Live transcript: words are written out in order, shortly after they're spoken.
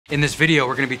In this video,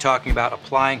 we're going to be talking about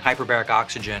applying hyperbaric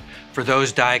oxygen for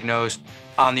those diagnosed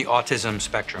on the autism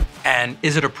spectrum. And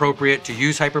is it appropriate to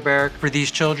use hyperbaric for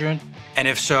these children? And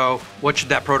if so, what should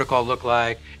that protocol look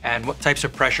like? And what types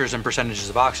of pressures and percentages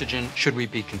of oxygen should we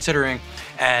be considering?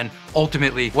 And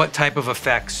ultimately, what type of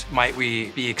effects might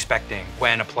we be expecting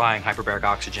when applying hyperbaric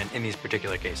oxygen in these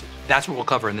particular cases? That's what we'll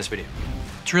cover in this video.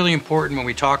 It's really important when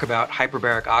we talk about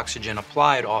hyperbaric oxygen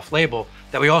applied off-label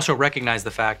that we also recognize the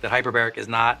fact that hyperbaric is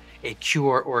not a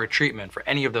cure or a treatment for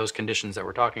any of those conditions that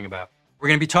we're talking about. We're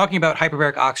going to be talking about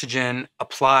hyperbaric oxygen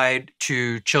applied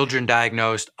to children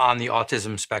diagnosed on the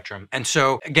autism spectrum. And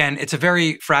so, again, it's a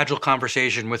very fragile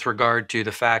conversation with regard to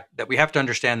the fact that we have to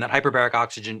understand that hyperbaric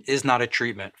oxygen is not a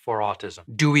treatment for autism.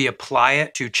 Do we apply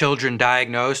it to children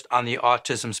diagnosed on the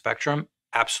autism spectrum?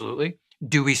 Absolutely.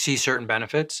 Do we see certain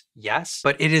benefits? Yes,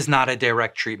 but it is not a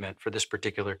direct treatment for this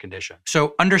particular condition.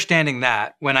 So understanding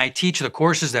that, when I teach the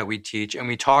courses that we teach and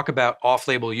we talk about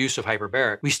off-label use of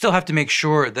hyperbaric, we still have to make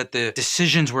sure that the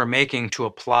decisions we're making to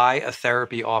apply a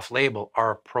therapy off-label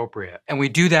are appropriate. And we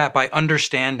do that by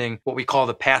understanding what we call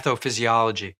the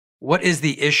pathophysiology. What is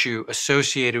the issue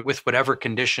associated with whatever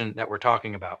condition that we're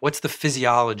talking about? What's the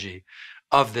physiology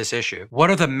of this issue? What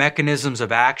are the mechanisms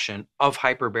of action of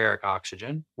hyperbaric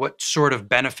oxygen? What sort of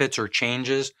benefits or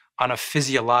changes on a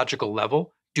physiological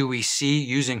level do we see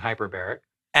using hyperbaric?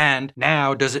 And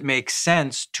now, does it make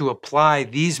sense to apply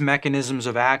these mechanisms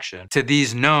of action to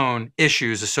these known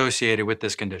issues associated with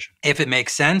this condition? If it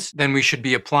makes sense, then we should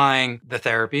be applying the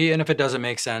therapy. And if it doesn't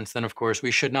make sense, then of course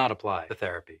we should not apply the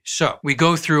therapy. So we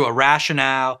go through a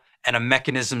rationale and a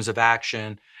mechanisms of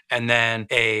action, and then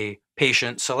a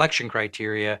patient selection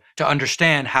criteria to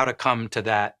understand how to come to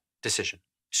that decision.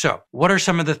 So, what are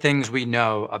some of the things we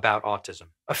know about autism?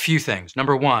 A few things.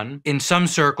 Number one, in some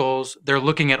circles, they're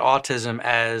looking at autism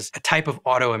as a type of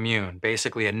autoimmune,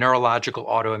 basically a neurological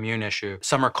autoimmune issue.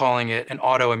 Some are calling it an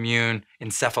autoimmune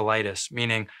encephalitis,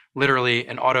 meaning literally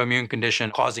an autoimmune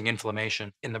condition causing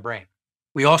inflammation in the brain.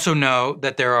 We also know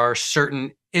that there are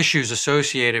certain issues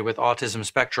associated with autism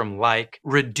spectrum, like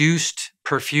reduced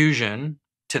perfusion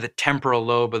to the temporal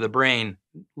lobe of the brain,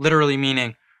 literally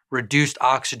meaning reduced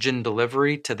oxygen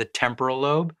delivery to the temporal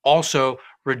lobe, also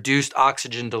reduced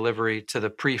oxygen delivery to the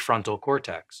prefrontal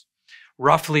cortex.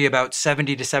 Roughly about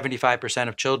 70 to 75%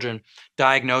 of children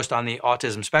diagnosed on the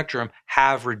autism spectrum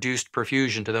have reduced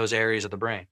perfusion to those areas of the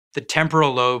brain. The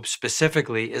temporal lobe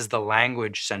specifically is the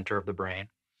language center of the brain,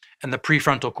 and the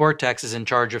prefrontal cortex is in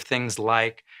charge of things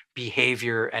like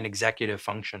behavior and executive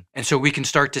function. And so we can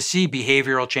start to see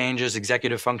behavioral changes,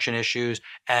 executive function issues,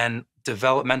 and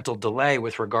developmental delay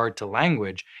with regard to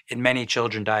language in many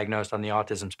children diagnosed on the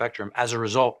autism spectrum as a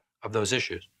result of those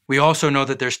issues. We also know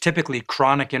that there's typically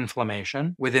chronic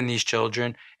inflammation within these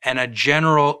children and a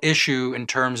general issue in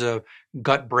terms of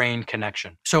gut-brain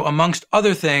connection. So amongst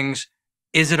other things,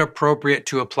 is it appropriate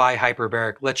to apply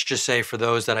hyperbaric, let's just say for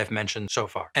those that I've mentioned so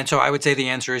far? And so I would say the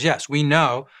answer is yes. We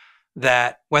know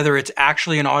that whether it's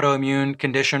actually an autoimmune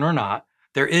condition or not,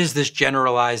 there is this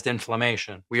generalized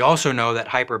inflammation. We also know that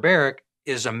hyperbaric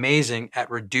is amazing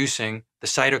at reducing the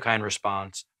cytokine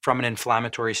response from an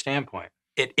inflammatory standpoint.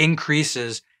 It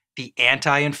increases the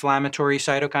anti-inflammatory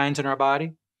cytokines in our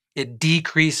body. It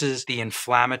decreases the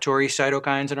inflammatory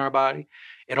cytokines in our body.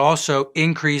 It also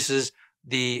increases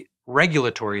the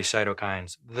regulatory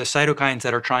cytokines, the cytokines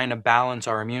that are trying to balance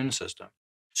our immune system.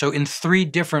 So in 3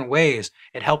 different ways,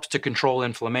 it helps to control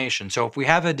inflammation. So if we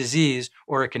have a disease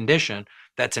or a condition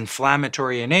that's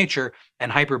inflammatory in nature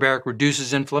and hyperbaric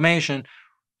reduces inflammation,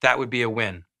 that would be a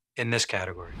win in this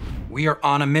category. We are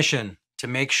on a mission to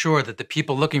make sure that the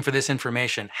people looking for this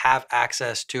information have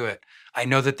access to it. I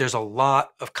know that there's a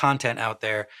lot of content out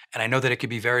there, and I know that it can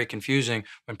be very confusing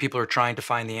when people are trying to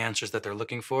find the answers that they're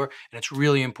looking for, and it's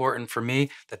really important for me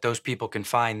that those people can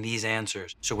find these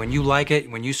answers. So when you like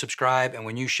it, when you subscribe, and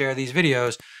when you share these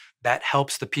videos, that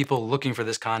helps the people looking for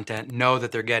this content know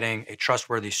that they're getting a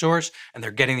trustworthy source and they're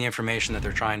getting the information that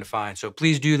they're trying to find. So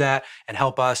please do that and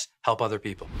help us help other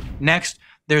people. Next,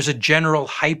 there's a general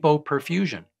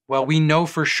hypoperfusion. Well, we know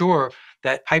for sure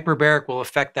that hyperbaric will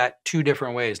affect that 2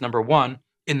 different ways. Number one,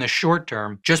 in the short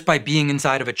term, just by being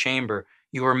inside of a chamber,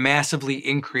 you are massively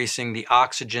increasing the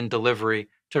oxygen delivery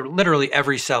to literally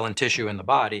every cell and tissue in the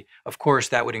body. Of course,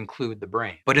 that would include the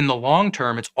brain. But in the long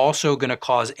term, it's also going to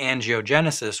cause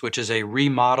angiogenesis, which is a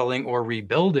remodeling or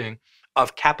rebuilding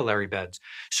of capillary beds.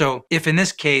 So if in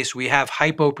this case we have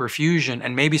hypoperfusion,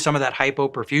 and maybe some of that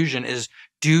hypoperfusion is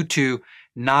due to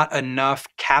not enough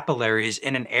capillaries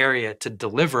in an area to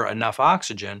deliver enough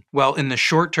oxygen, well, in the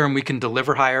short term, we can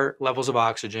deliver higher levels of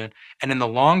oxygen. And in the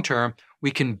long term,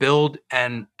 we can build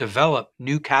and develop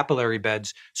new capillary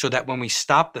beds so that when we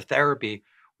stop the therapy,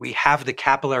 we have the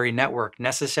capillary network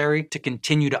necessary to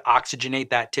continue to oxygenate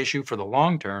that tissue for the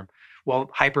long term.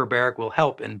 Well, hyperbaric will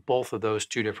help in both of those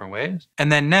two different ways.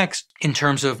 And then next, in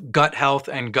terms of gut health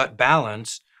and gut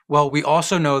balance, well, we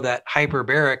also know that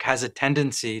hyperbaric has a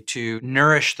tendency to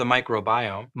nourish the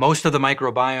microbiome. Most of the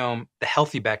microbiome, the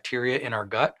healthy bacteria in our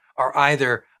gut, are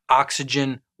either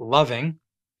oxygen loving,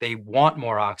 they want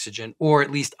more oxygen, or at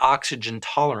least oxygen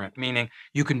tolerant, meaning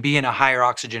you can be in a higher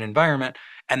oxygen environment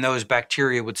and those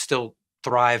bacteria would still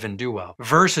thrive and do well.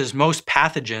 Versus most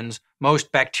pathogens,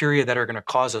 most bacteria that are going to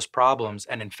cause us problems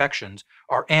and infections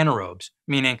are anaerobes,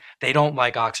 meaning they don't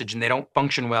like oxygen, they don't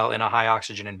function well in a high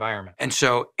oxygen environment. And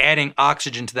so adding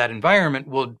oxygen to that environment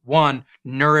will, one,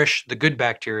 nourish the good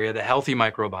bacteria, the healthy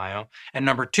microbiome, and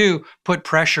number two, put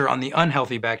pressure on the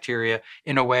unhealthy bacteria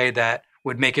in a way that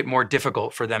would make it more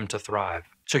difficult for them to thrive.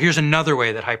 So here's another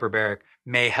way that hyperbaric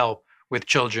may help with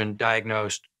children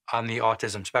diagnosed on the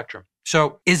autism spectrum.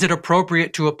 So is it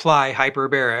appropriate to apply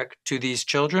hyperbaric to these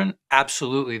children?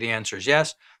 Absolutely, the answer is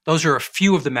yes. Those are a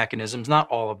few of the mechanisms, not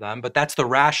all of them, but that's the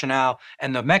rationale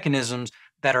and the mechanisms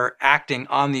that are acting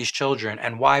on these children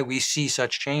and why we see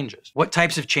such changes. What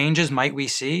types of changes might we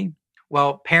see?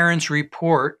 Well, parents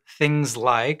report things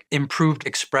like improved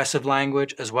expressive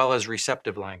language as well as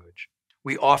receptive language.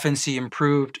 We often see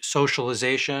improved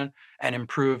socialization and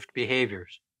improved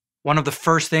behaviors. One of the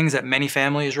first things that many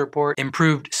families report,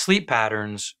 improved sleep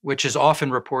patterns, which is often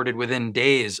reported within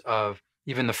days of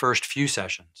even the first few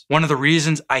sessions. One of the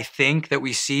reasons I think that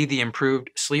we see the improved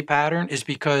sleep pattern is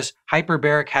because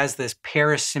hyperbaric has this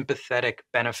parasympathetic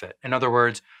benefit. In other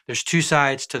words, there's two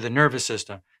sides to the nervous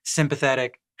system,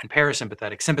 sympathetic and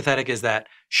parasympathetic. Sympathetic is that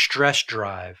stress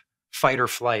drive, fight or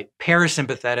flight.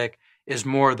 Parasympathetic is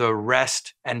more the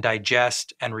rest and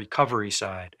digest and recovery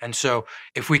side. And so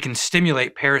if we can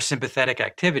stimulate parasympathetic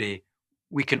activity,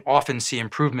 we can often see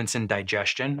improvements in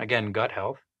digestion, again, gut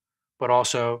health, but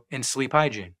also in sleep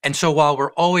hygiene. And so while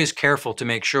we're always careful to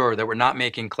make sure that we're not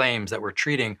making claims that we're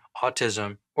treating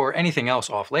autism or anything else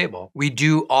off-label, we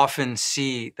do often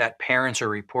see that parents are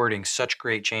reporting such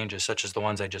great changes, such as the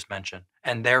ones I just mentioned.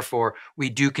 And therefore, we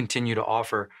do continue to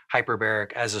offer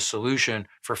hyperbaric as a solution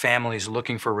for families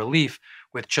looking for relief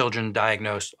with children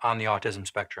diagnosed on the autism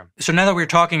spectrum. So now that we're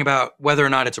talking about whether or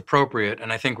not it's appropriate,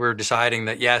 and I think we're deciding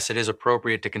that yes, it is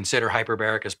appropriate to consider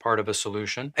hyperbaric as part of a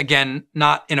solution. Again,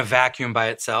 not in a vacuum by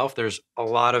itself. There's a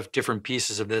lot of different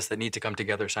pieces of this that need to come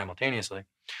together simultaneously.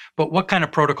 But what kind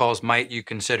of protocols might you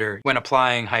consider when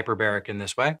applying hyperbaric in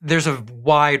this way? There's a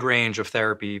wide range of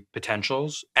therapy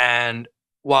potentials, and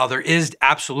while there is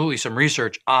absolutely some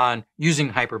research on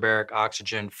using hyperbaric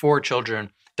oxygen for children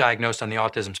diagnosed on the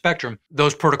autism spectrum,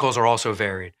 those protocols are also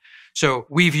varied. So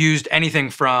we've used anything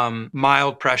from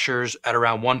mild pressures at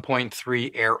around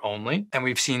 1.3 air only, and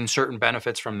we've seen certain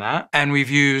benefits from that. And we've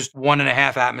used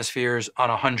 1.5 atmospheres on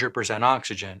 100%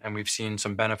 oxygen, and we've seen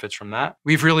some benefits from that.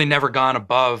 We've really never gone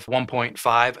above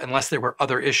 1.5 unless there were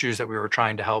other issues that we were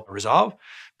trying to help resolve.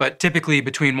 But typically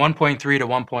between 1.3 to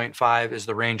 1.5 is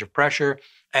the range of pressure,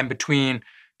 and between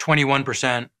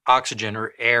 21% oxygen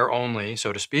or air only,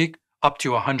 so to speak, up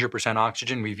to 100%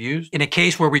 oxygen we've used. In a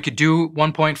case where we could do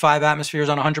 1.5 atmospheres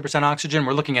on 100% oxygen,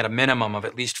 we're looking at a minimum of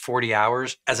at least 40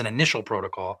 hours as an initial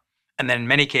protocol. And then in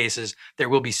many cases, there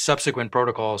will be subsequent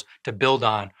protocols to build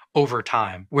on over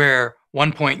time. Where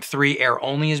 1.3 air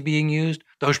only is being used,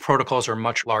 those protocols are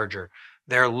much larger.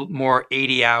 They're more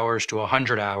 80 hours to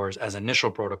 100 hours as initial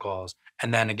protocols.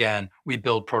 And then again, we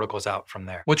build protocols out from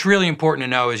there. What's really important to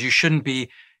know is you shouldn't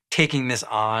be taking this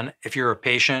on if you're a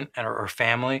patient or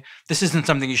family. This isn't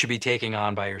something you should be taking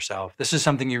on by yourself. This is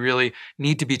something you really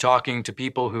need to be talking to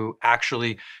people who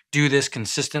actually do this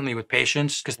consistently with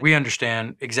patients, because we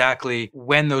understand exactly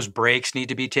when those breaks need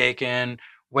to be taken,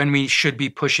 when we should be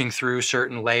pushing through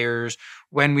certain layers,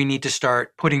 when we need to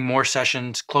start putting more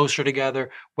sessions closer together,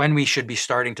 when we should be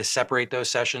starting to separate those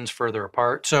sessions further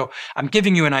apart. So I'm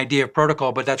giving you an idea of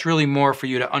protocol, but that's really more for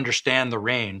you to understand the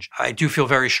range. I do feel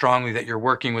very strongly that you're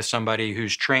working with somebody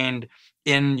who's trained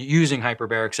in using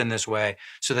hyperbarics in this way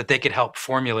so that they could help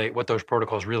formulate what those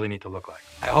protocols really need to look like.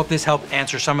 I hope this helped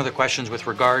answer some of the questions with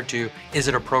regard to, is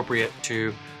it appropriate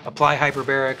to apply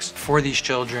hyperbarics for these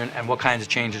children and what kinds of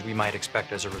changes we might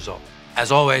expect as a result.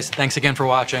 As always, thanks again for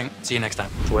watching. See you next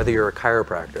time. So whether you're a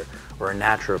chiropractor or a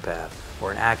naturopath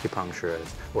or an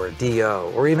acupuncturist, or a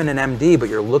DO, or even an MD, but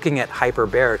you're looking at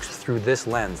hyperbarics through this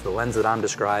lens, the lens that I'm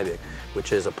describing,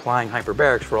 which is applying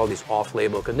hyperbarics for all these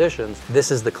off-label conditions,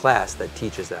 this is the class that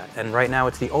teaches that. And right now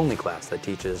it's the only class that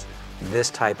teaches this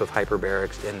type of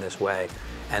hyperbarics in this way,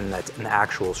 and that's an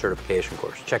actual certification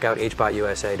course. Check out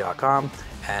hbotusa.com,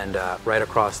 and right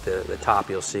across the top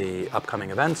you'll see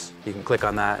upcoming events. You can click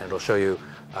on that and it'll show you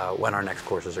when our next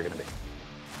courses are going to be.